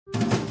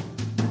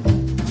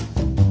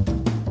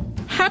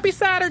Happy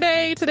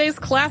Saturday! Today's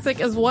classic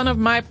is one of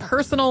my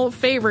personal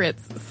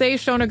favorites. Sei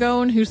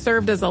Shonagon, who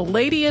served as a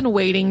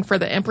lady-in-waiting for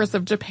the Empress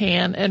of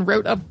Japan and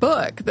wrote a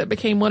book that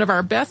became one of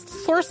our best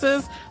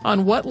sources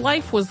on what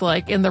life was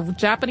like in the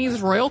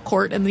Japanese royal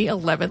court in the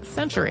 11th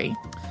century.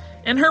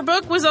 And her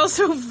book was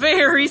also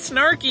very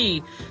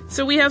snarky.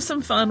 So we have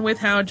some fun with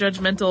how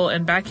judgmental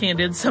and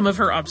backhanded some of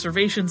her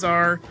observations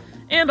are,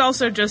 and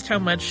also just how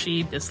much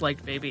she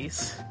disliked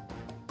babies.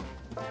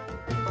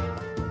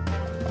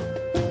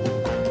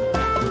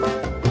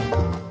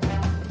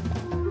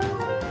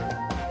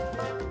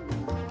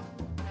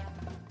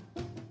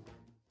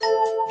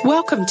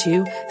 Welcome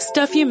to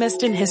Stuff You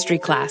Missed in History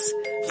Class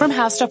from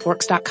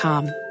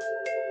HowStuffWorks.com.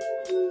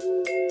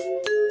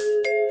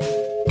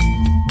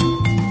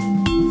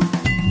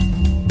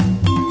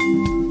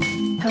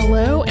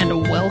 Hello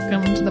and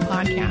welcome to the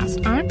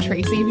podcast. I'm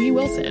Tracy V.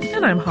 Wilson.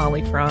 And I'm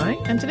Holly Fry.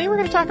 And today we're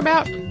going to talk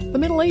about the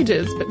Middle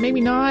Ages, but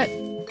maybe not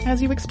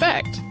as you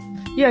expect.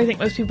 Yeah, I think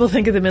most people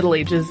think of the Middle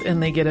Ages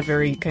and they get a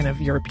very kind of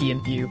European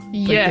view.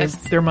 Yes.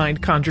 Because their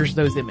mind conjures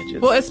those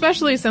images. Well,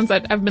 especially since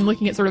I've been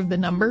looking at sort of the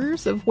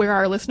numbers of where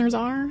our listeners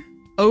are.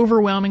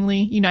 Overwhelmingly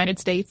United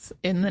States.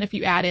 And then if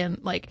you add in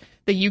like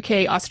the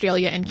UK,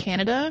 Australia, and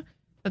Canada,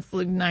 that's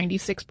like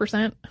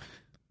 96%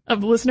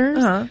 of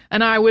listeners. Uh-huh.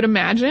 And I would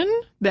imagine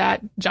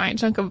that giant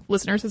chunk of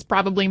listeners has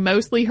probably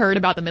mostly heard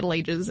about the Middle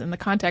Ages in the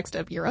context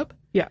of Europe.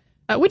 Yeah.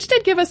 Which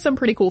did give us some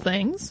pretty cool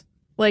things,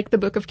 like the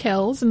Book of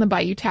Kells and the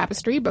Bayeux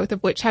Tapestry, both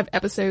of which have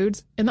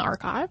episodes in the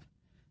archive.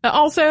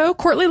 Also,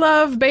 Courtly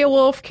Love,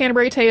 Beowulf,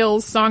 Canterbury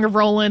Tales, Song of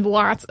Roland,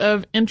 lots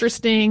of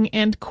interesting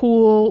and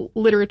cool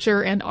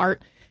literature and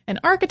art and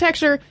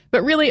architecture.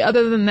 But really,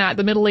 other than that,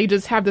 the Middle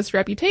Ages have this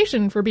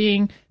reputation for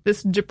being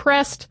this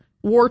depressed,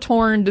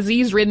 war-torn,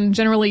 disease-ridden,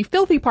 generally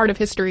filthy part of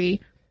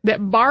history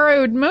that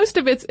borrowed most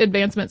of its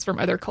advancements from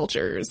other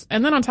cultures.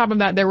 And then on top of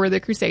that, there were the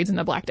Crusades and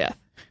the Black Death.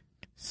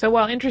 So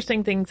while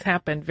interesting things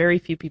happened, very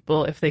few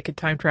people, if they could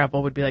time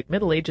travel, would be like,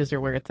 Middle Ages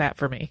are where it's at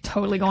for me.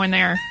 Totally going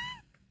there.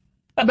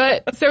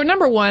 But, so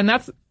number one,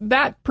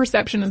 that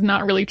perception is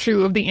not really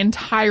true of the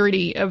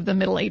entirety of the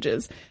Middle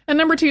Ages. And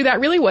number two, that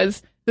really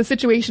was the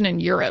situation in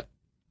Europe.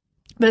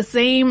 The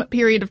same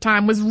period of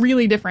time was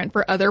really different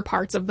for other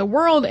parts of the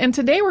world. And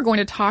today we're going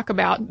to talk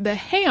about the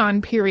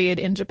Heian period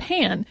in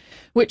Japan,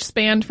 which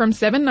spanned from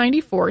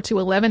 794 to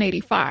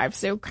 1185.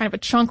 So kind of a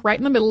chunk right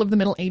in the middle of the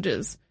Middle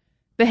Ages.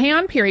 The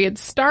Heian period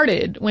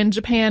started when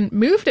Japan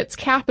moved its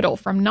capital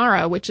from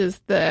Nara, which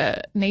is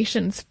the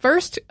nation's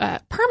first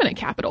permanent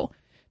capital,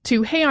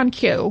 to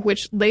Heian-kyo,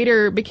 which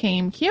later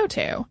became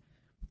Kyoto.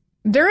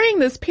 During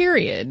this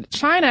period,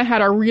 China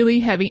had a really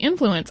heavy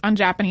influence on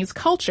Japanese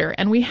culture,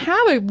 and we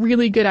have a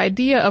really good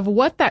idea of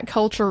what that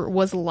culture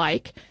was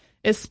like,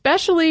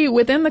 especially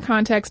within the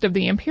context of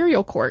the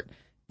imperial court,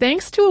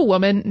 thanks to a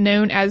woman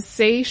known as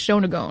Sei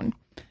Shonagon.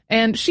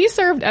 And she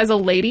served as a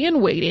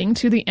lady-in-waiting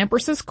to the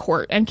empress's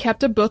court and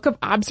kept a book of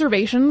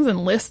observations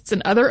and lists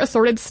and other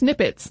assorted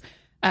snippets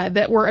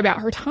that were about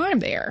her time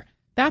there.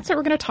 That's what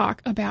we're going to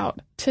talk about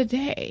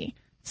today.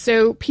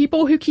 So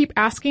people who keep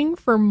asking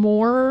for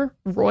more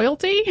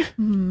royalty, Here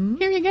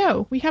you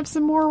go. We have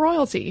some more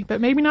royalty, but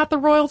maybe not the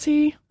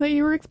royalty that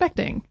you were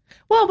expecting.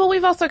 Well, but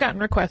we've also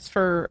gotten requests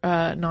for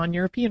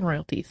non-European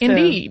royalty. So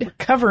Indeed.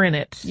 We're covering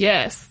it.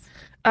 Yes.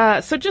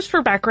 So just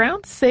for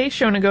background, Sei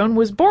Shonagon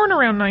was born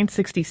around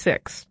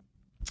 966.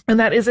 And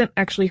that isn't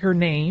actually her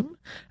name.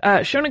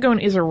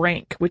 Shonagon is a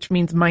rank, which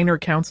means minor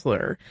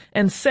counselor.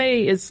 And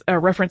Sei is a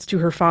reference to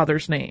her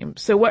father's name.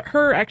 So what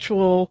her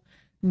actual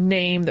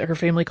name that her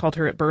family called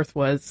her at birth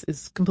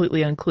is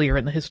completely unclear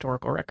in the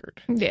historical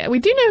record. Yeah, we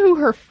do know who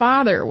her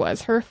father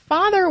was. Her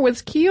father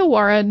was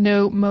Kiyowara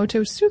no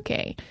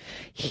Motosuke.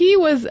 He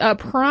was a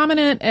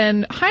prominent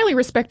and highly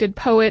respected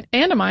poet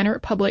and a minor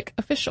public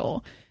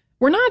official.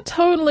 We're not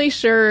totally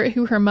sure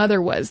who her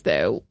mother was,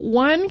 though.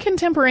 One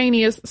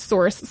contemporaneous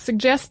source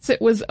suggests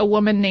it was a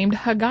woman named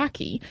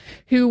Hagaki,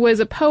 who was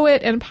a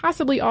poet and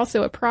possibly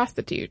also a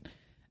prostitute.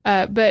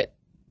 But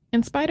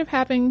in spite of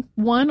having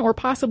one or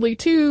possibly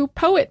two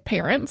poet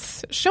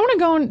parents,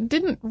 Shonagon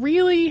didn't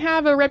really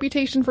have a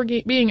reputation for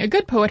being a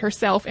good poet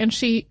herself, and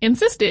she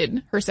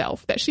insisted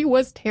herself that she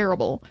was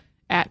terrible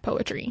at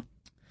poetry.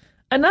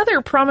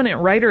 Another prominent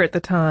writer at the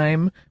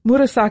time,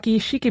 Murasaki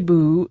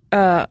Shikibu,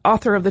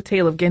 author of the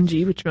Tale of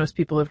Genji, which most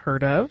people have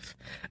heard of,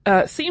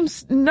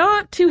 seems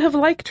not to have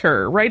liked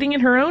her, writing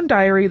in her own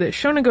diary that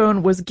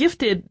Shonagon was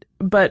gifted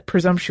but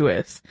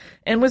presumptuous,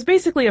 and was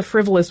basically a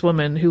frivolous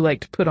woman who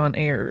liked to put on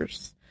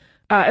airs.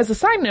 As a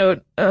side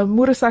note,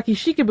 Murasaki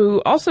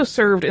Shikibu also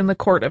served in the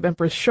court of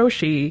Empress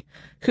Shoshi,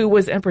 who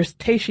was Empress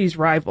Teishi's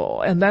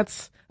rival, and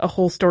that's a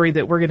whole story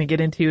that we're going to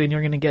get into, and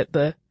you're going to get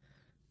the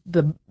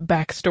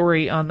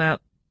backstory on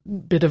that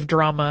bit of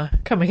drama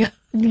coming up.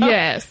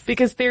 Yes.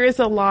 Because there is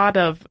a lot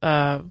of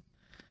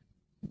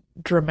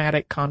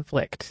dramatic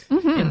conflict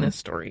in this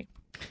story.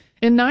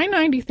 In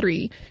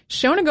 993,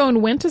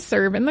 Shonagon went to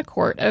serve in the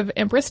court of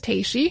Empress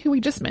Teishi, who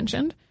we just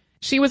mentioned.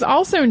 She was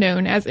also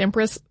known as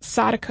Empress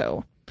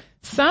Sadako.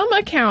 Some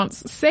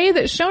accounts say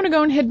that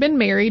Shonagon had been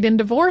married and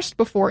divorced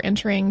before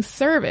entering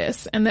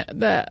service, and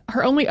that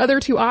her only other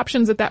two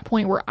options at that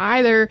point were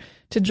either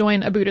to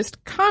join a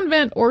Buddhist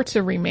convent or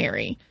to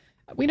remarry.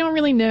 We don't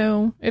really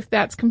know if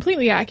that's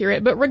completely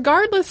accurate, but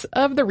regardless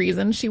of the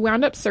reason, she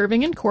wound up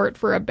serving in court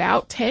for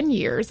about 10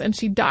 years, and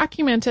she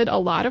documented a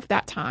lot of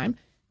that time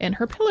in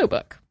her pillow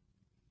book.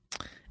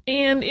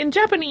 And in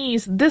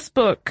Japanese, this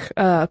book,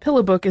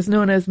 pillow book, is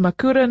known as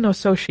Makura no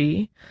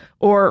Soshi,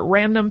 or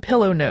Random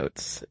Pillow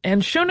Notes,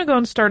 and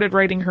Shonagon started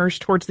writing hers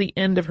towards the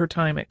end of her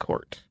time at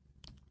court.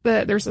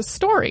 There's a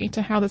story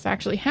to how this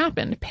actually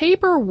happened.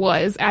 Paper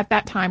was, at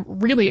that time,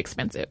 really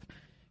expensive.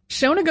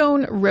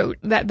 Shonagon wrote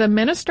that the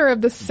minister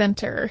of the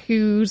center,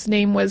 whose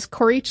name was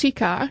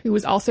Korichika, who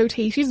was also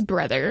Teishi's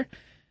brother,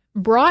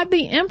 brought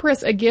the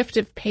empress a gift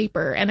of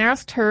paper and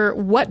asked her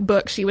what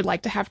book she would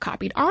like to have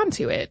copied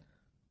onto it.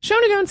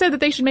 Shonagon said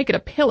that they should make it a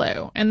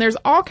pillow, and there's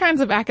all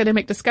kinds of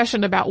academic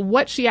discussion about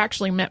what she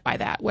actually meant by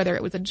that, whether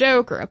it was a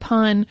joke or a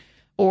pun,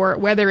 or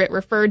whether it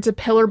referred to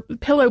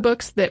pillow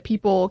books that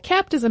people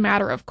kept as a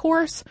matter of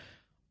course,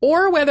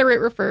 or whether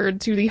it referred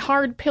to the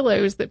hard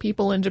pillows that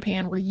people in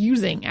Japan were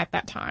using at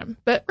that time.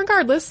 But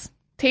regardless,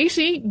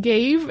 Teishi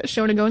gave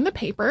Shonagon the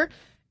paper,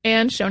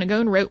 and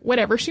Shonagon wrote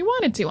whatever she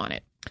wanted to on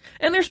it.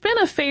 And there's been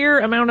a fair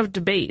amount of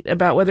debate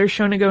about whether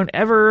Shonagon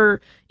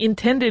ever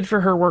intended for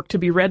her work to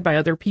be read by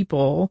other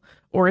people,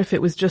 or if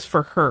it was just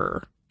for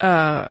her.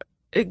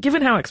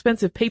 Given how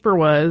expensive paper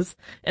was,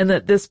 and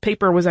that this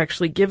paper was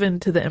actually given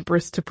to the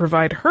Empress to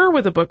provide her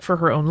with a book for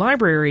her own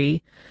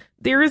library,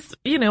 there is,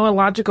 a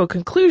logical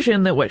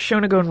conclusion that what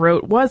Shonagon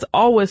wrote was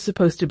always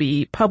supposed to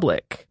be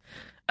public.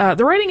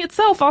 The writing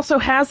itself also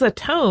has a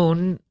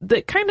tone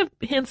that kind of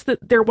hints that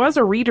there was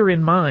a reader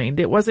in mind.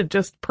 It wasn't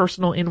just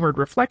personal inward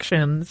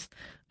reflections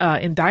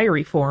in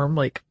diary form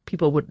like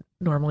people would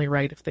normally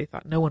write if they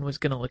thought no one was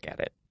going to look at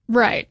it.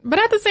 Right. But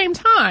at the same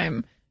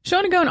time,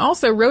 Shonagon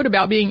also wrote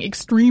about being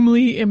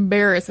extremely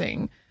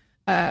embarrassing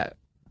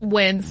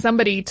when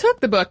somebody took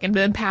the book and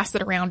then passed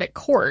it around at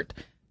court.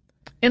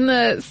 In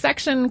the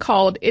section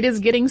called It Is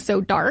Getting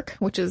So Dark,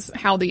 which is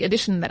how the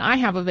edition that I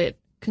have of it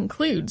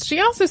concludes, she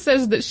also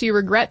says that she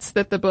regrets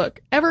that the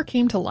book ever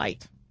came to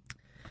light.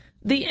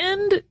 The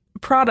end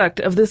product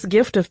of this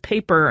gift of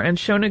paper and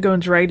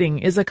Shonagon's writing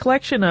is a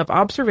collection of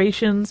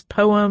observations,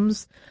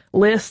 poems,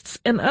 lists,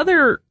 and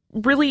other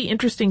really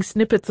interesting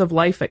snippets of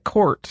life at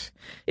court.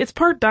 It's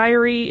part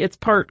diary, it's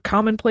part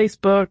commonplace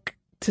book,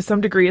 to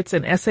some degree it's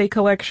an essay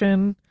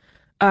collection,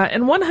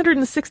 and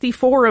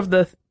 164 of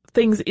the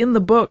things in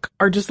the book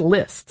are just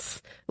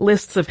lists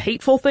of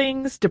hateful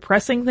things,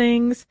 depressing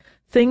things,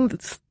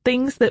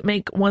 things that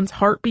make one's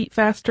heart beat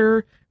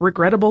faster,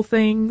 regrettable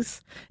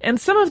things. And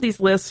some of these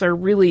lists are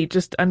really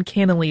just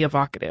uncannily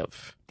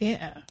evocative.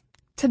 Yeah.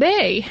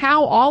 Today,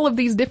 how all of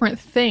these different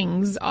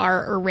things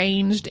are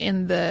arranged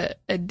in the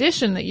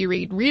edition that you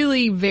read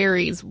really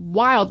varies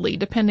wildly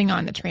depending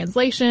on the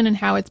translation and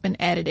how it's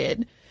been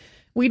edited.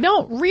 We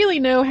don't really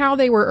know how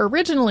they were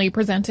originally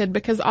presented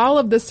because all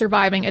of the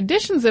surviving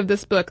editions of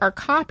this book are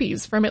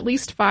copies from at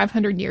least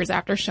 500 years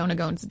after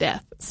Shonagon's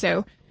death.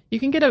 So you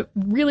can get a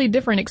really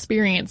different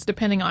experience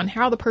depending on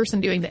how the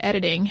person doing the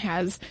editing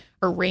has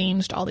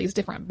arranged all these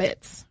different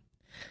bits.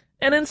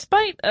 And in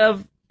spite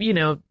of,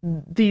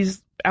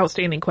 these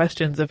outstanding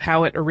questions of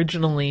how it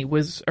originally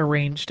was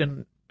arranged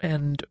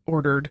and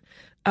ordered,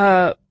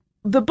 the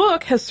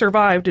book has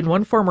survived in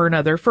one form or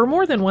another for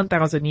more than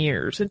 1,000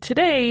 years. And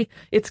today,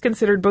 it's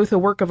considered both a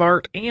work of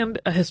art and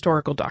a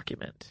historical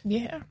document.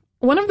 Yeah.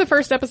 One of the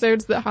first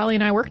episodes that Holly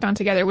and I worked on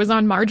together was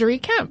on Marjorie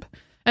Kemp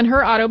and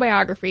her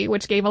autobiography,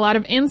 which gave a lot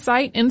of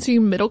insight into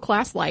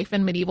middle-class life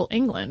in medieval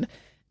England.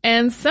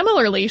 And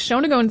similarly,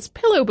 Shonagon's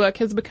pillow book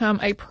has become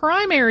a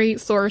primary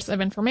source of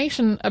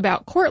information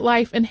about court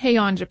life in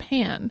Heian,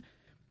 Japan.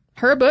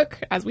 Her book,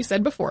 as we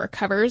said before,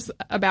 covers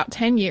about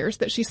 10 years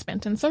that she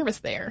spent in service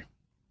there.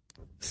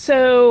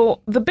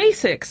 So, the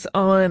basics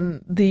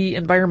on the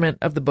environment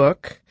of the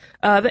book.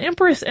 The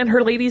Empress and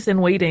her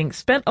ladies-in-waiting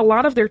spent a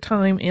lot of their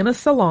time in a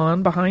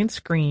salon behind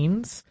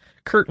screens,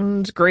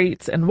 curtains,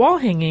 grates, and wall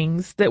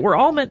hangings that were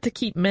all meant to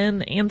keep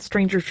men and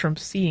strangers from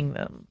seeing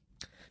them.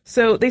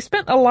 So they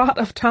spent a lot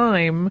of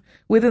time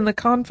within the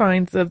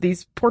confines of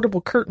these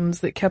portable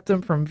curtains that kept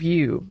them from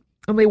view.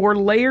 And they wore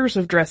layers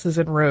of dresses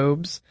and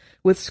robes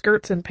with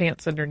skirts and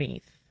pants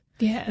underneath.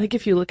 Yeah. I think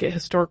if you look at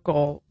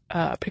historical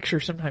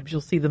pictures, sometimes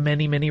you'll see the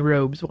many, many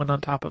robes, one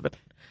on top of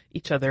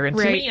each other. And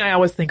to me, I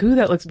always think, ooh,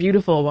 that looks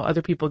beautiful, while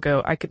other people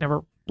go, I could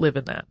never live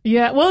in that.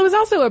 Yeah. Well, it was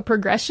also a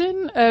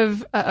progression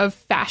of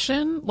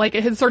fashion. Like,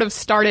 it had sort of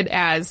started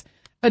as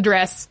a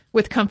dress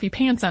with comfy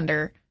pants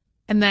under,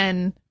 and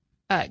then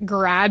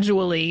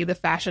gradually the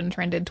fashion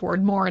trended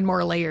toward more and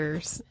more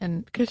layers,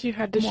 and because you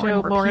had to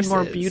show more and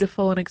more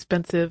beautiful and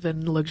expensive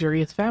and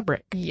luxurious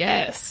fabric.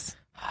 Yes,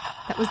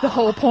 that was the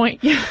whole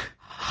point. Yeah,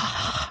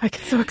 I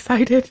get so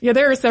excited. Yeah,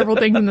 there are several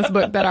things in this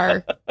book that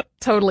are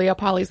totally up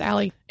Holly's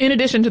alley. In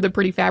addition to the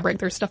pretty fabric,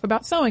 there's stuff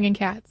about sewing and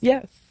cats.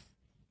 Yes.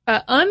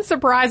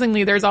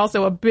 Unsurprisingly, there's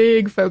also a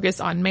big focus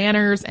on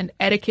manners and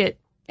etiquette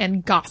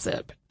and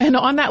gossip. And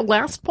on that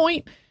last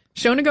point,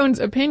 Shonagon's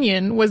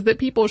opinion was that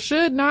people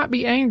should not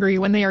be angry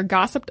when they are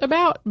gossiped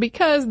about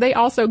because they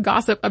also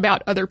gossip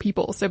about other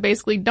people. So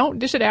basically, don't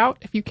dish it out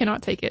if you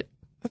cannot take it.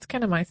 That's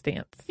kind of my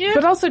stance. Yeah.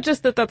 But also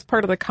just that's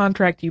part of the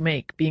contract you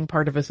make being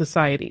part of a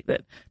society,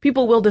 that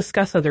people will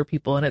discuss other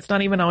people, and it's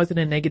not even always in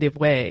a negative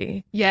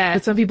way. Yeah.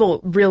 But some people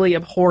really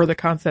abhor the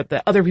concept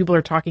that other people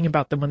are talking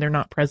about them when they're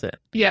not present.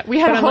 Yeah, we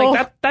had a whole...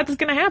 that's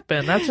going to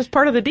happen. That's just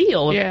part of the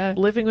deal of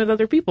living with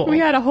other people. We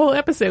had a whole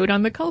episode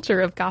on the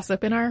culture of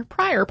gossip in our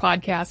prior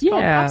podcast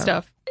called Hot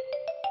Stuff.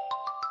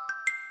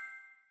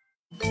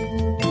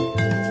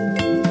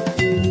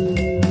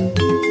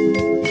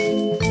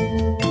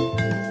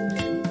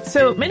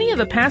 So many of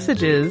the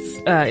passages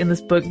in this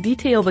book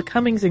detail the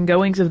comings and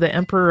goings of the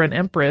emperor and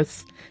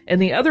empress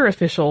and the other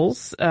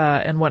officials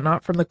and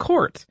whatnot from the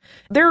court.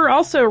 There are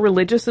also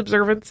religious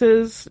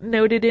observances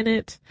noted in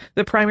it,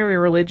 the primary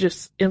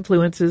religious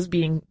influences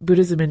being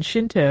Buddhism and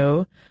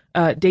Shinto.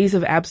 Days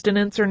of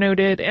abstinence are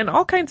noted, and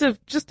all kinds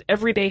of just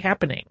everyday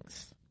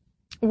happenings.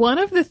 One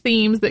of the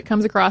themes that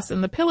comes across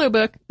in the Pillow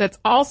Book that's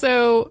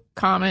also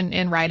common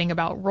in writing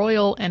about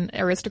royal and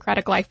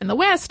aristocratic life in the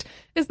West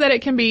is that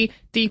it can be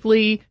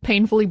deeply,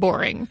 painfully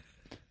boring.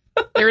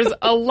 There's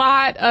a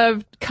lot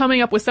of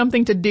coming up with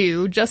something to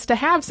do just to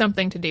have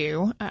something to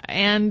do,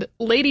 and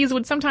ladies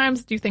would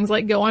sometimes do things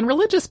like go on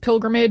religious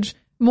pilgrimage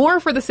more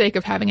for the sake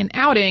of having an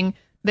outing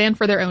than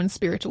for their own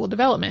spiritual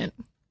development.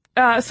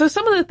 So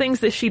some of the things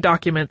that she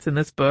documents in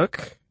this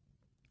book,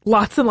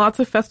 lots and lots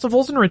of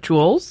festivals and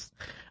rituals.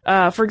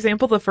 For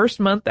example, the first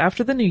month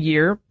after the New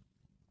Year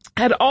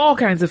had all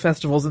kinds of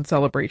festivals and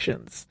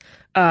celebrations.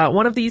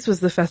 One of these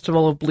was the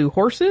Festival of Blue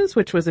Horses,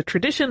 which was a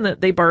tradition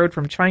that they borrowed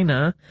from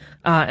China.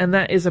 And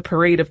that is a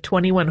parade of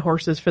 21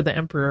 horses for the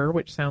emperor,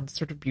 which sounds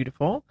sort of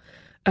beautiful.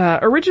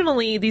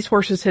 Originally, these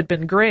horses had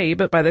been gray,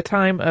 but by the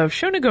time of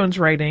Shonagon's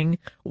writing,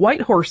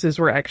 white horses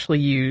were actually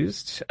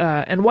used.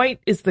 And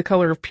white is the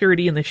color of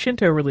purity in the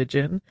Shinto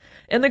religion.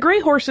 And the gray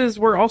horses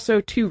were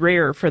also too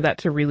rare for that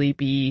to really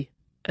be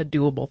a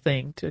doable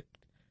thing, to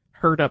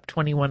herd up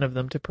 21 of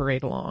them to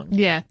parade along.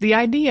 Yeah, the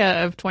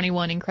idea of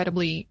 21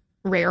 incredibly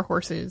rare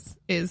horses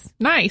is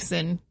nice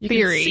in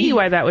theory. You can see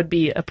why that would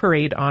be a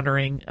parade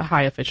honoring a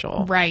high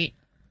official. Right.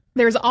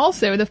 There's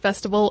also the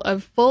festival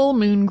of full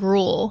moon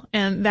gruel,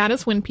 and that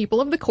is when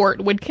people of the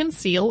court would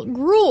conceal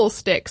gruel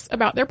sticks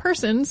about their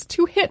persons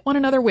to hit one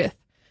another with.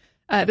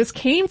 This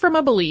came from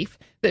a belief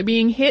that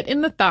being hit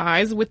in the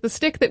thighs with the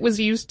stick that was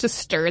used to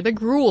stir the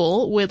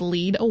gruel would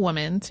lead a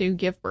woman to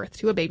give birth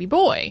to a baby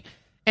boy.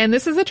 And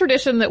this is a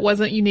tradition that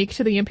wasn't unique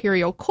to the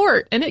imperial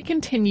court, and it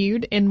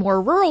continued in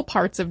more rural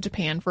parts of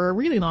Japan for a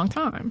really long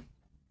time.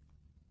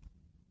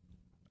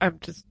 I'm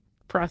just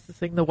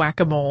processing the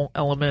whack-a-mole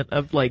element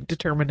of, like,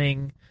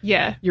 determining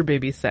your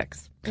baby's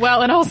sex.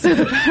 Well, and also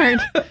the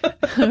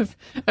part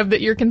of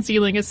that you're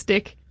concealing a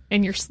stick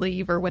in your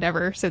sleeve or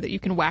whatever so that you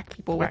can whack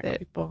people with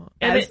it.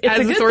 And it's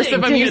as a source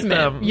of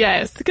amusement.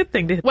 Yes. It's a good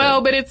thing to hit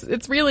them. But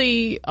it's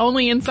really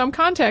only in some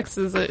contexts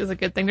is a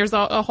good thing. There's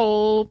a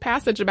whole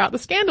passage about the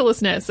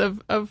scandalousness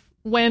of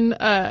when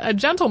a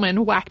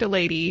gentleman whacked a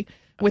lady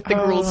with the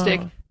gruel stick.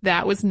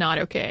 That was not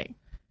okay.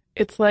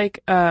 It's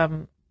like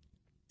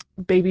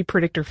Baby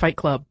Predictor Fight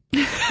Club.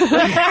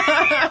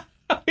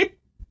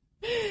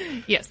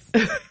 Yes.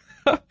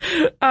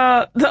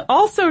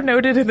 Also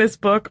noted in this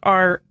book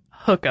are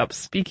hookups.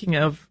 Speaking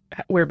of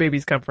where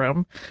babies come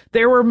from,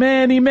 there were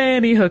many,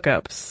 many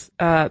hookups.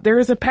 There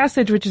is a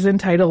passage which is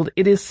entitled,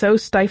 "It is so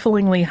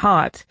stiflingly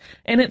hot,"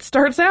 and it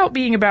starts out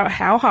being about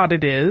how hot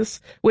it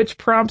is, which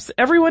prompts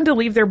everyone to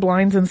leave their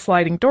blinds and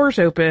sliding doors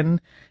open,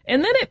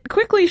 and then it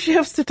quickly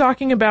shifts to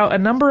talking about a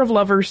number of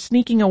lovers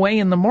sneaking away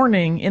in the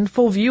morning in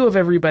full view of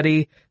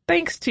everybody,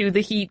 thanks to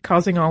the heat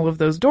causing all of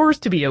those doors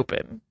to be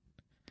open.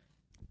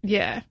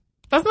 Yeah.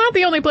 That's not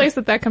the only place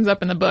that comes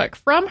up in the book.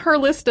 From her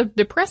list of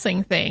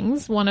depressing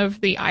things, one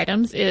of the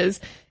items is,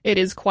 it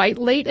is quite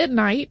late at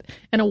night,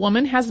 and a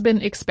woman has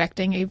been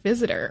expecting a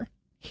visitor.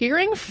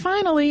 Hearing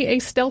finally a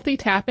stealthy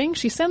tapping,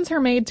 she sends her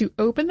maid to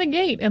open the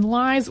gate and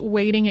lies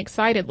waiting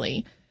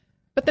excitedly.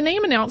 But the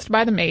name announced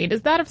by the maid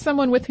is that of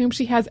someone with whom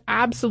she has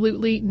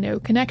absolutely no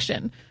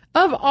connection.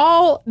 Of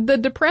all the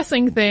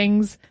depressing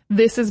things,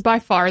 this is by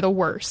far the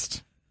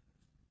worst.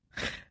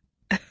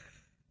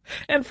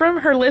 And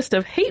from her list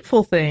of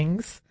hateful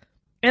things,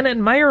 an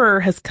admirer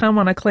has come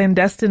on a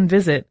clandestine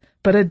visit,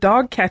 but a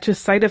dog catches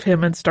sight of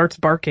him and starts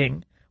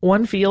barking.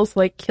 One feels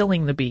like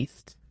killing the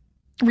beast.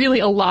 Really,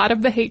 a lot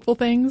of the hateful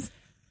things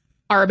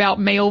are about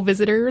male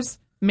visitors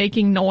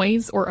making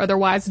noise or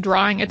otherwise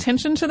drawing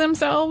attention to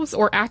themselves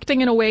or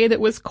acting in a way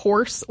that was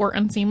coarse or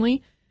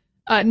unseemly.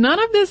 None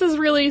of this is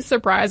really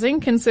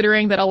surprising,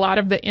 considering that a lot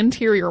of the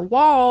interior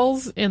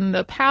walls in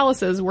the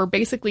palaces were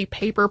basically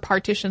paper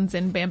partitions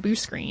and bamboo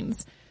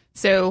screens.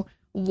 So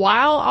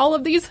while all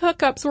of these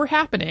hookups were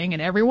happening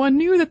and everyone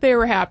knew that they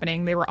were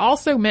happening, they were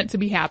also meant to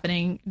be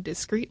happening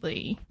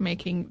discreetly,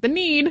 making the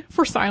need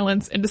for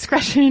silence and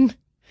discretion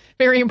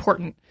very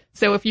important.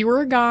 So if you were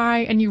a guy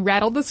and you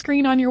rattled the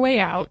screen on your way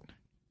out,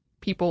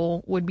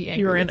 people would be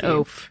angry You're with an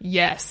oaf.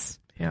 Yes.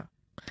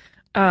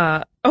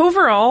 Yeah.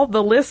 Overall,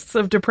 the lists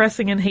of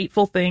depressing and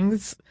hateful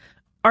things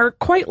are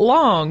quite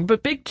long,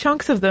 but big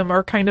chunks of them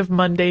are kind of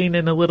mundane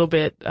and a little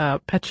bit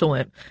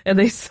petulant. And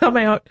they sum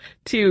out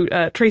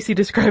to, Tracy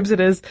describes it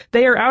as,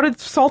 they are out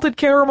of salted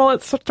caramel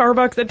at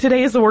Starbucks and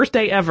today is the worst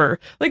day ever.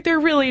 Like,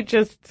 they're really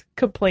just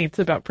complaints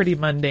about pretty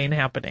mundane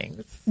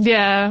happenings.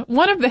 Yeah.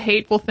 One of the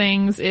hateful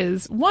things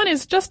is one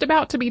is just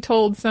about to be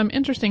told some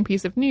interesting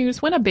piece of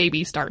news when a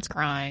baby starts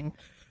crying.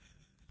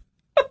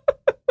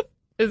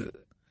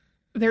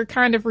 They're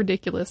kind of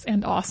ridiculous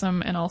and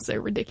awesome and also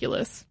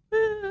ridiculous.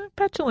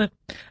 Petulant.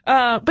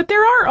 But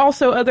there are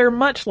also other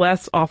much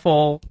less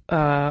awful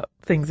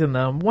things in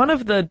them. One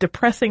of the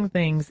depressing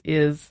things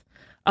is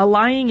a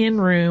lying in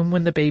room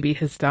when the baby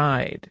has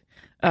died.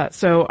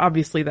 So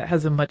obviously that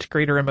has a much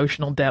greater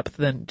emotional depth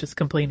than just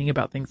complaining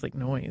about things like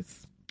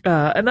noise.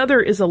 Another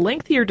is a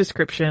lengthier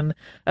description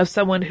of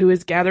someone who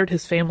has gathered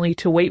his family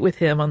to wait with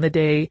him on the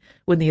day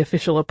when the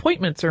official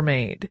appointments are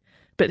made.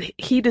 But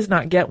he does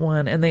not get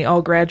one, and they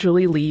all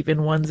gradually leave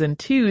in ones and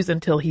twos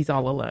until he's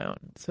all alone.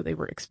 So they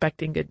were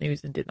expecting good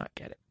news and did not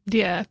get it.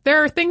 Yeah,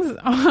 there are things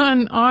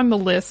on the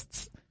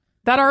lists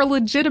that are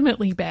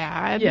legitimately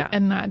bad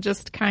and not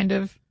just kind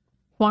of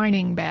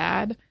whining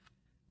bad.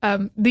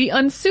 The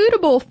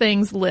unsuitable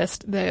things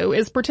list, though,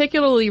 is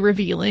particularly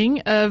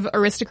revealing of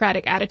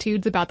aristocratic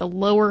attitudes about the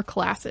lower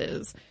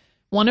classes.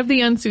 One of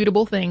the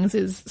unsuitable things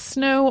is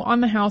snow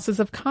on the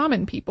houses of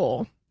common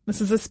people. This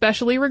is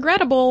especially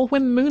regrettable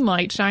when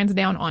moonlight shines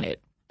down on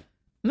it.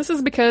 And this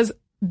is because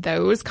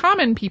those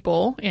common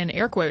people, in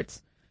air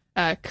quotes,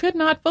 could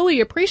not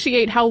fully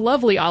appreciate how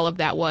lovely all of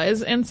that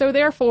was, and so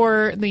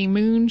therefore the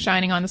moon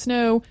shining on the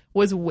snow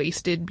was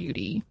wasted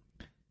beauty.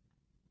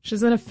 Which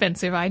is an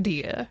offensive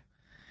idea.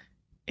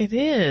 It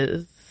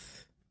is.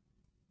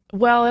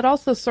 Well, it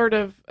also sort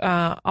of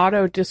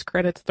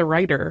auto-discredits the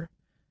writer.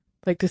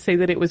 Like to say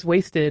that it was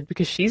wasted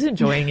because she's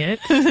enjoying it,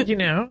 you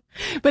know.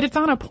 But it's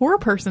on a poor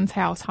person's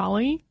house,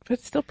 Holly. But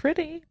it's still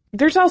pretty.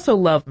 There's also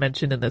love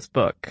mentioned in this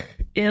book.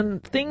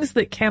 In Things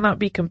That Cannot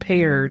Be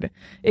Compared,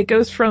 it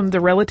goes from the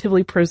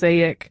relatively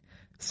prosaic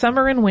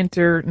summer and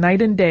winter,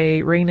 night and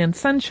day, rain and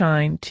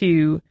sunshine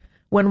to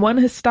when one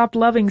has stopped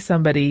loving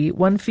somebody,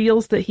 one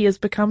feels that he has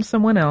become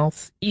someone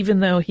else, even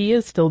though he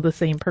is still the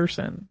same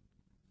person.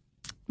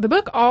 The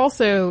book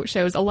also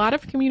shows a lot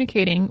of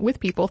communicating with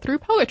people through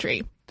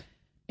poetry.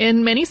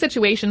 In many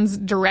situations,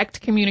 direct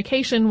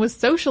communication was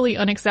socially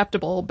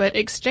unacceptable, but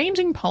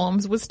exchanging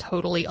poems was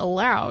totally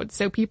allowed,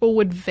 so people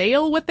would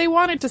veil what they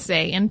wanted to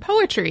say in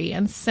poetry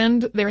and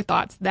send their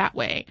thoughts that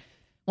way.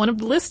 One of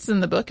the lists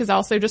in the book is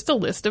also just a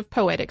list of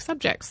poetic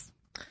subjects.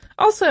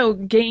 Also,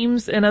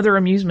 games and other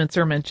amusements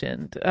are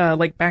mentioned,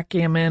 like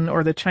backgammon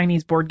or the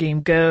Chinese board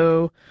game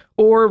Go,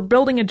 or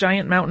building a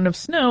giant mountain of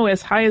snow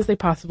as high as they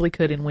possibly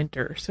could in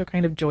winter, so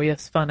kind of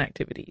joyous, fun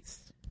activities.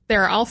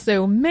 There are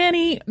also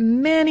many,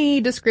 many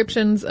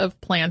descriptions of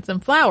plants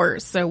and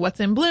flowers. So what's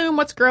in bloom,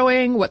 what's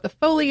growing, what the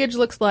foliage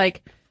looks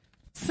like.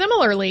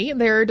 Similarly,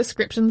 there are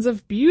descriptions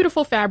of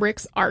beautiful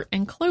fabrics, art,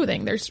 and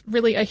clothing. There's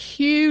really a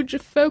huge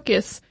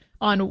focus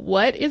on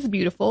what is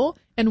beautiful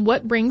and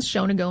what brings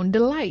Shonagon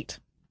delight.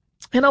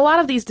 And a lot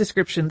of these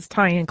descriptions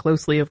tie in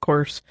closely, of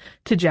course,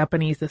 to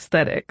Japanese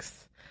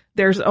aesthetics.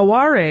 There's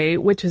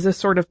aware, which is a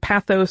sort of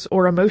pathos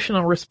or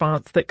emotional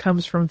response that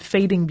comes from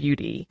fading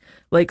beauty,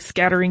 like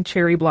scattering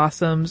cherry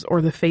blossoms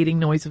or the fading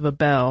noise of a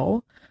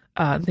bell,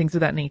 things of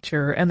that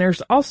nature. And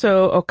there's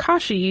also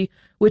okashi,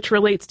 which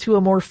relates to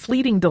a more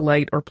fleeting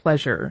delight or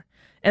pleasure.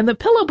 And the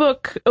Pillow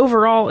Book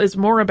overall is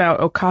more about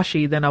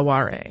okashi than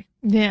aware.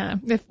 Yeah.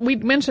 If we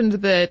mentioned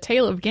the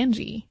Tale of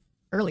Genji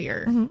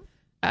earlier,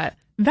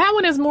 that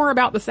one is more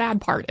about the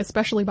sad part,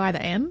 especially by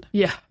the end.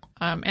 Yeah.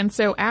 And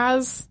so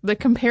as the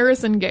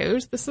comparison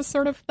goes, this is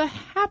sort of the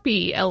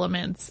happy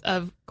elements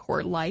of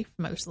court life,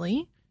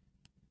 mostly,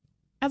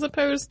 as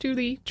opposed to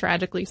the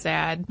tragically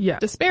sad,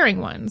 despairing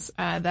ones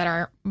that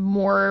are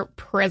more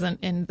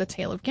present in the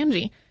Tale of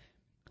Genji.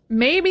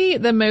 Maybe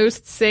the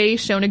most, say,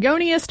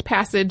 Shonagoniest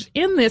passage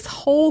in this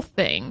whole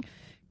thing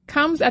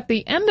comes at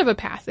the end of a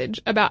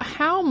passage about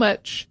how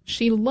much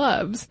she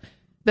loves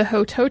the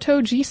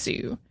Hototo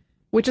Jisu,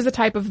 which is a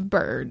type of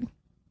bird.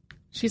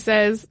 She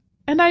says,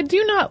 "And I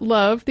do not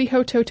love the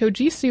Hototo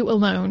Jisu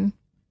alone.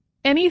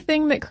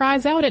 Anything that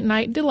cries out at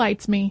night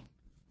delights me.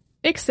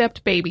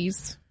 Except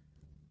babies."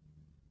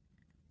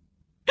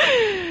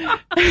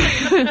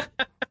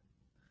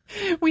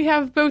 We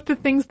have both the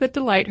things that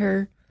delight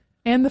her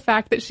and the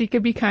fact that she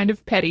could be kind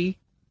of petty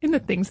in the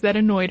things that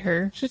annoyed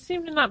her. She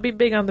seemed to not be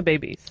big on the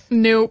babies.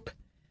 Nope.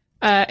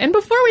 And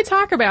before we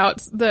talk about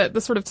the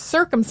sort of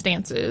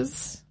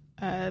circumstances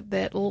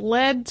that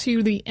led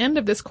to the end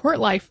of this court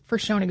life for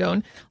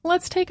Shonagon,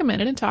 let's take a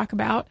minute and talk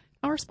about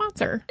our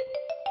sponsor.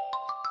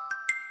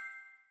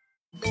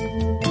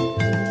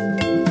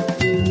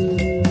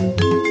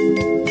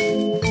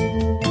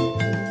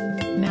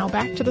 Now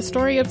back to the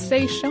story of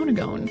Sei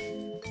Shonagon.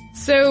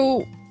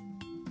 So,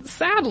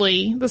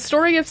 sadly, the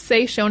story of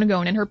Sei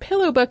Shonagon in her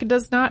Pillow Book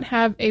does not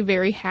have a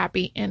very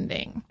happy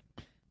ending.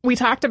 we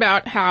talked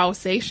about how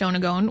Sei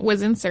Shonagon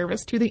was in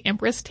service to the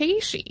Empress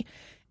Teishi.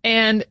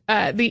 And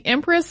the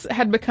Empress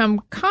had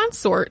become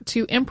consort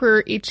to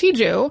Emperor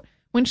Ichijo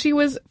when she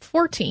was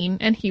 14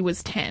 and he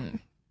was 10.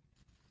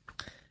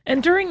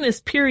 And during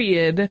this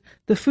period,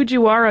 the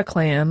Fujiwara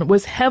clan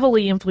was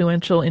heavily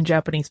influential in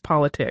Japanese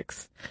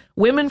politics.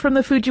 Women from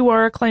the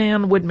Fujiwara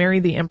clan would marry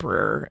the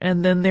emperor,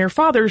 and then their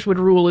fathers would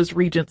rule as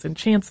regents and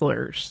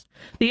chancellors.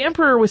 The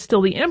emperor was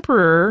still the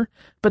emperor,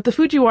 but the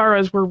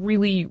Fujiwaras were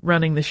really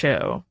running the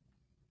show.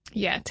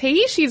 Yeah,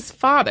 Teishi's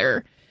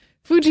father,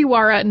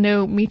 Fujiwara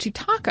no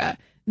Michitaka,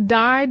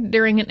 died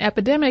during an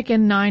epidemic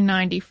in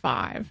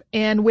 995,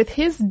 and with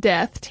his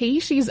death,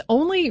 Teishi's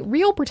only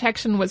real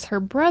protection was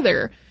her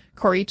brother,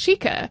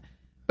 Korichika,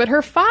 but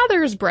her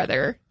father's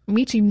brother,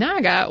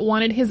 Michinaga,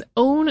 wanted his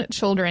own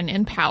children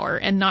in power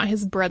and not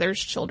his brother's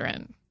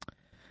children.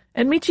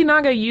 And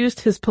Michinaga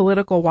used his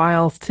political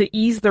wiles to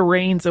ease the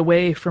reins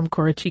away from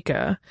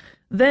Korichika.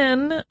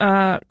 Then,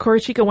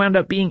 Korichika wound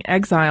up being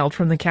exiled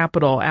from the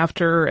capital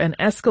after an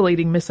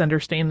escalating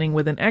misunderstanding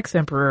with an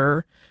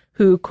ex-emperor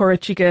who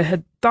Korichika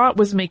had thought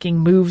was making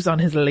moves on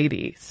his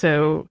lady.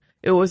 So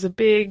it was a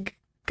big,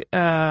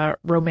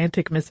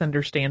 romantic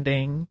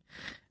misunderstanding.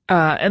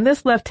 And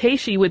this left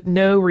Teishi with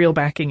no real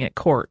backing at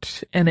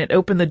court, and it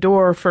opened the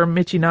door for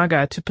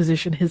Michinaga to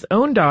position his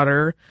own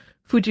daughter,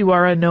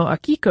 Fujiwara no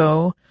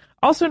Akiko,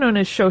 also known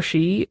as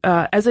Shoshi,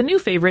 as a new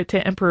favorite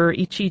to Emperor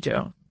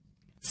Ichijo.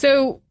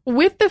 So,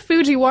 with the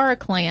Fujiwara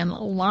clan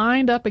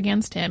lined up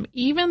against him,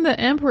 even the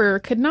emperor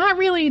could not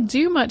really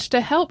do much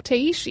to help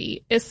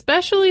Teishi,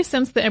 especially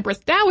since the Empress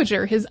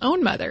Dowager, his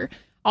own mother,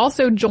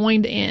 also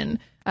joined in,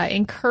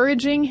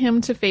 encouraging him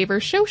to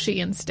favor Shoshi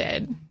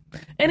instead.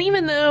 And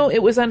even though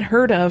it was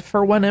unheard of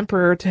for one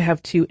emperor to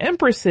have two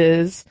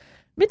empresses,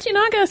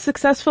 Michinaga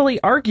successfully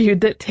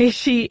argued that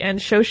Teishi and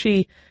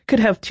Shoshi could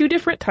have two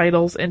different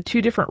titles and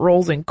two different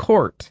roles in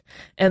court,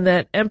 and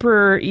that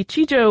Emperor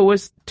Ichijo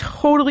was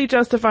totally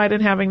justified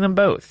in having them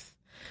both.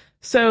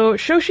 So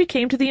Shoshi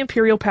came to the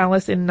imperial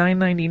palace in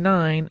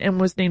 999 and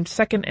was named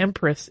second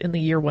empress in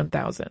the year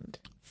 1000.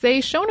 Sei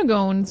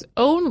Shonagon's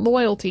own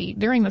loyalty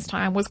during this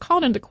time was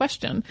called into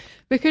question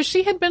because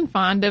she had been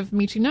fond of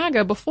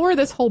Michinaga before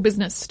this whole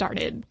business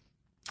started.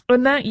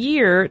 In that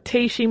year,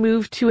 Teishi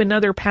moved to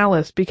another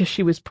palace because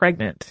she was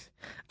pregnant.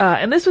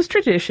 And this was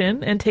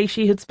tradition, and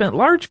Teishi had spent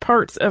large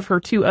parts of her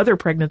two other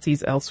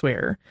pregnancies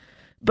elsewhere.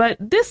 But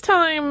this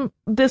time,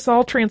 this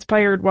all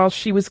transpired while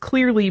she was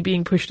clearly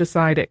being pushed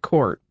aside at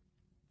court.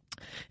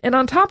 And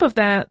on top of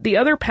that, the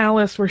other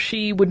palace where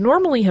she would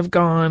normally have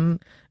gone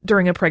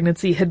during a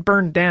pregnancy had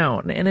burned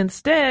down, and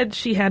instead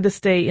she had to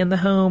stay in the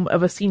home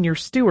of a senior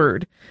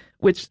steward,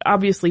 which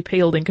obviously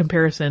paled in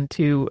comparison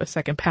to a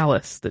second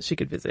palace that she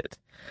could visit.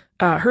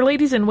 Her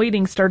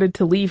ladies-in-waiting started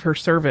to leave her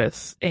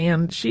service,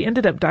 and she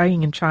ended up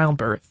dying in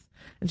childbirth,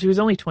 and she was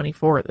only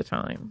 24 at the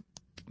time.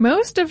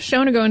 Most of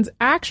Shonagon's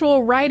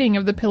actual writing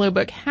of the Pillow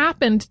Book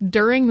happened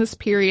during this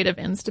period of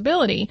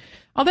instability,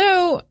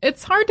 although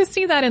it's hard to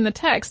see that in the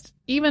text,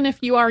 even if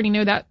you already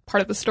know that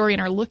part of the story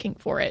and are looking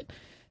for it.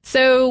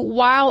 So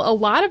while a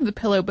lot of the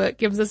Pillow Book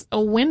gives us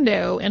a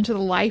window into the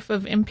life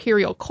of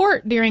imperial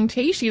court during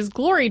Teishi's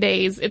glory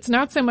days, it's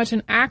not so much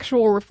an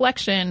actual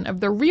reflection of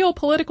the real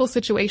political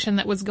situation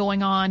that was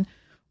going on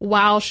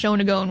while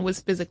Shonagon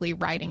was physically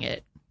writing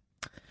it.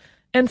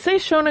 And Sei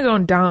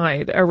Shonagon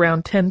died around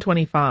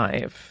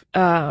 1025.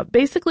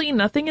 Basically,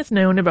 nothing is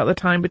known about the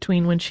time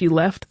between when she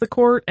left the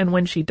court and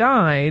when she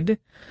died,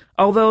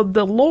 although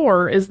the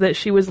lore is that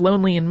she was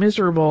lonely and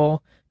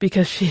miserable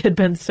because she had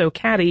been so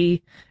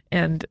catty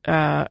and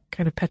kind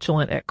of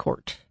petulant at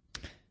court.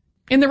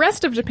 In the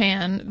rest of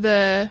Japan,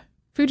 the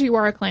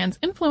Fujiwara clan's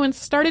influence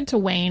started to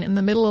wane in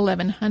the middle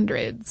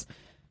 1100s.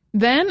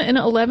 Then, in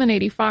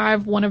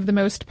 1185, one of the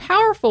most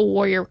powerful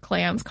warrior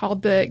clans,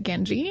 called the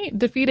Genji,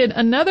 defeated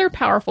another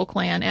powerful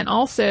clan and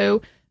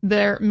also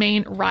their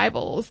main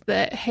rivals,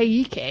 the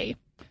Heike.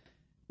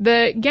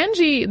 The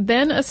Genji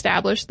then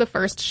established the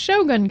first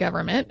shogun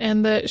government,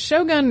 and the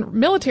shogun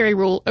military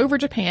rule over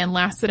Japan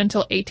lasted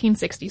until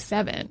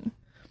 1867.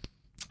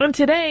 And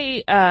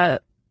today, to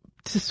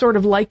sort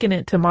of liken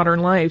it to modern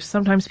life,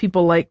 sometimes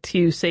people like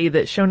to say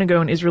that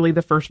Shonagon is really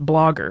the first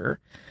blogger.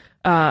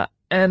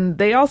 And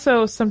they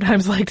also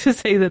sometimes like to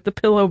say that the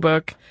Pillow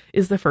Book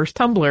is the first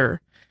Tumblr,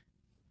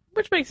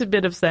 which makes a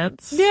bit of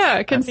sense.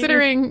 Yeah,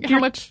 considering how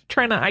much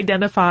trying to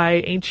identify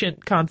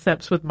ancient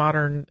concepts with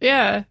modern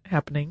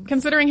happenings.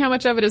 Considering how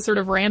much of it is sort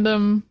of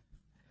random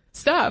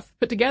stuff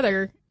put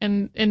together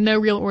and in no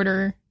real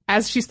order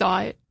as she saw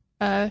it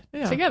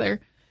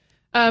together.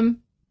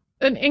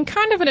 And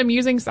kind of an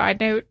amusing side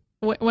note,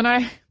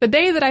 the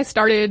day that I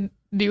started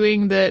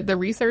doing the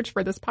research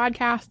for this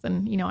podcast,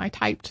 and I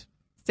typed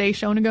Sei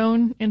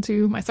Shonagon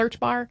into my search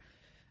bar.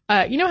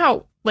 You know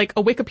how like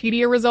a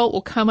Wikipedia result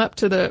will come up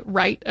to the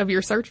right of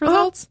your search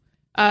results?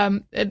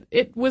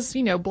 It was,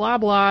 blah,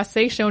 blah,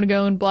 Sei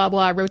Shonagon, blah,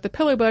 blah, wrote the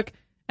Pillow Book,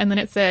 and then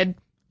it said,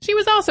 she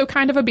was also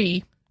kind of a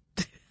bee.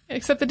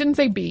 Except it didn't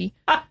say bee.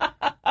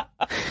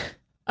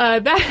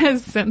 That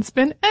has since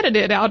been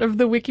edited out of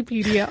the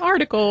Wikipedia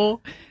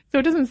article, so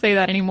it doesn't say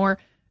that anymore.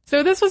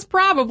 So this was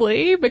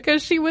probably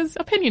because she was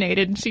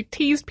opinionated and she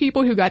teased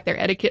people who got their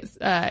etiquette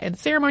and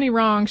ceremony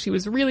wrong. She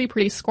was really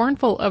pretty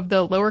scornful of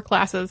the lower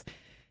classes.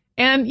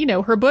 And, you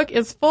know, her book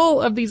is full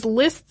of these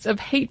lists of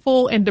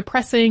hateful and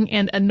depressing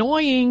and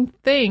annoying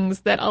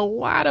things that a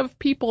lot of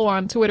people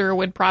on Twitter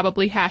would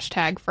probably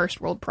hashtag first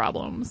world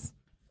problems.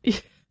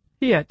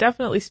 Yeah,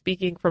 definitely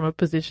speaking from a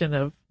position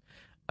of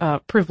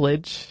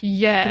privilege.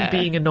 Yeah. And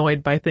being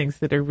annoyed by things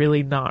that are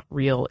really not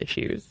real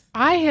issues.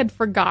 I had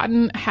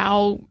forgotten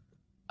how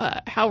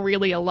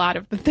really a lot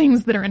of the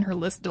things that are in her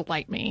list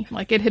delight me.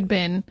 Like, it had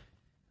been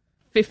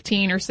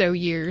 15 or so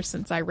years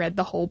since I read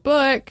the whole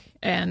book,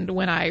 and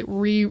when I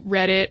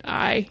reread it,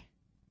 I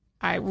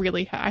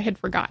had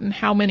forgotten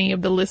how many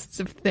of the lists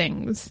of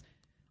things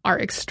are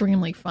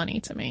extremely funny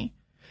to me.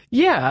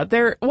 Yeah,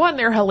 they're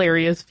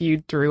hilarious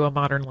viewed through a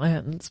modern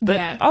lens,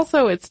 but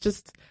also it's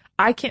just,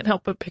 I can't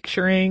help but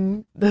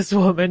picturing this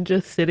woman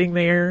just sitting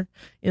there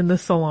in the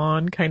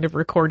salon kind of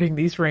recording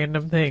these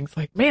random things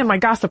like, man, my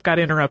gossip got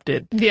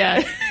interrupted.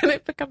 Yeah. And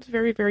it becomes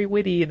very, very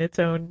witty in its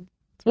own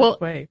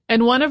way.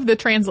 And one of the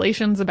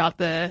translations about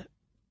the,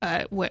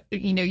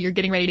 you're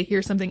getting ready to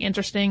hear something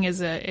interesting and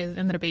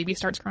then a baby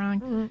starts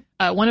crying.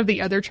 Mm-hmm. One of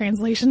the other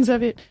translations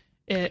of it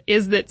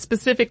is that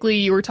specifically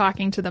you were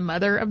talking to the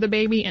mother of the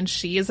baby and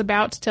she is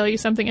about to tell you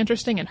something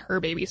interesting and her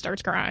baby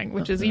starts crying,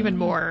 which is even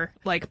more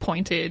like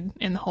pointed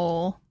in the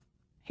whole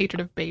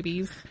hatred of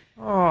babies.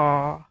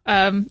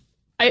 Aww.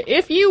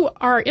 If you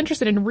are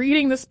interested in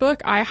reading this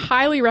book, I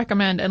highly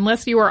recommend,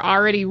 unless you are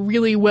already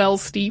really well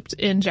steeped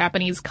in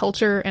Japanese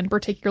culture and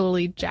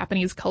particularly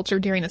Japanese culture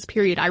during this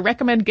period, I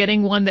recommend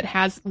getting one that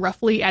has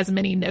roughly as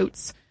many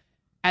notes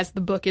as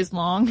the book is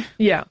long.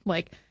 Yeah.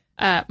 Like,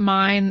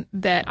 mine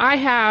that I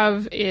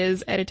have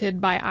is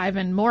edited by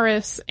Ivan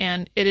Morris,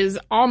 and it is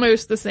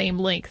almost the same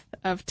length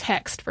of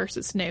text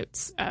versus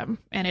notes. And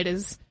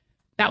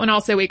that one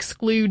also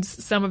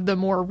excludes some of the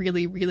more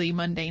really, really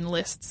mundane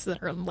lists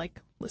that are like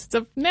lists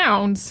of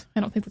nouns.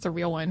 I don't think that's a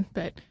real one,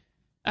 but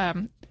that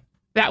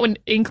one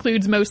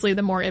includes mostly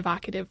the more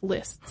evocative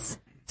lists.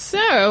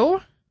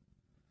 So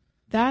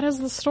that is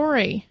the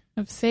story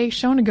of Sei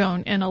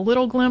Shonagon and a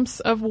little glimpse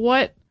of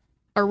what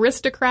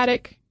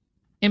aristocratic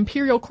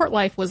imperial court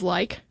life was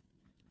like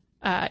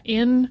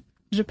in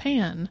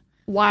Japan,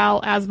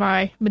 while, as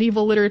my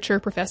medieval literature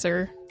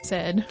professor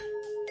said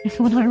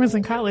when I was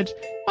in college,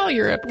 while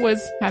Europe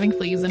was having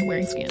fleas and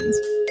wearing skins.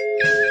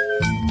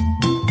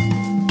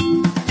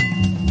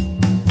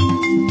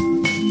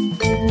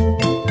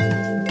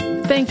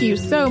 Thank you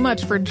so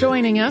much for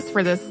joining us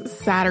for this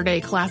Saturday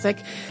Classic.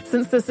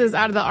 Since this is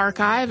out of the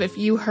archive, if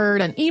you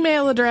heard an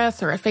email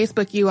address or a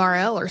Facebook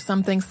URL or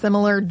something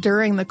similar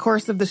during the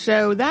course of the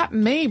show, that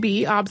may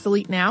be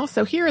obsolete now.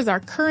 So here is our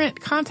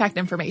current contact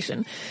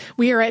information.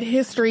 We are at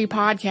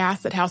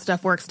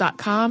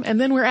historypodcast@howstuffworks.com, and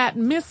then we're at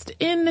Missed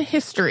in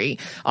History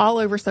all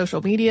over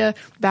social media.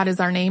 That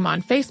is our name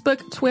on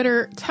Facebook,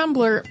 Twitter,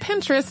 Tumblr,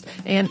 Pinterest,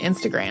 and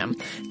Instagram.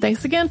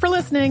 Thanks again for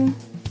listening.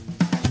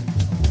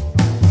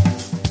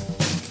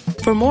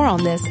 For more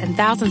on this and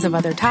thousands of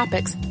other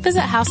topics,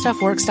 visit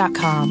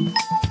howstuffworks.com.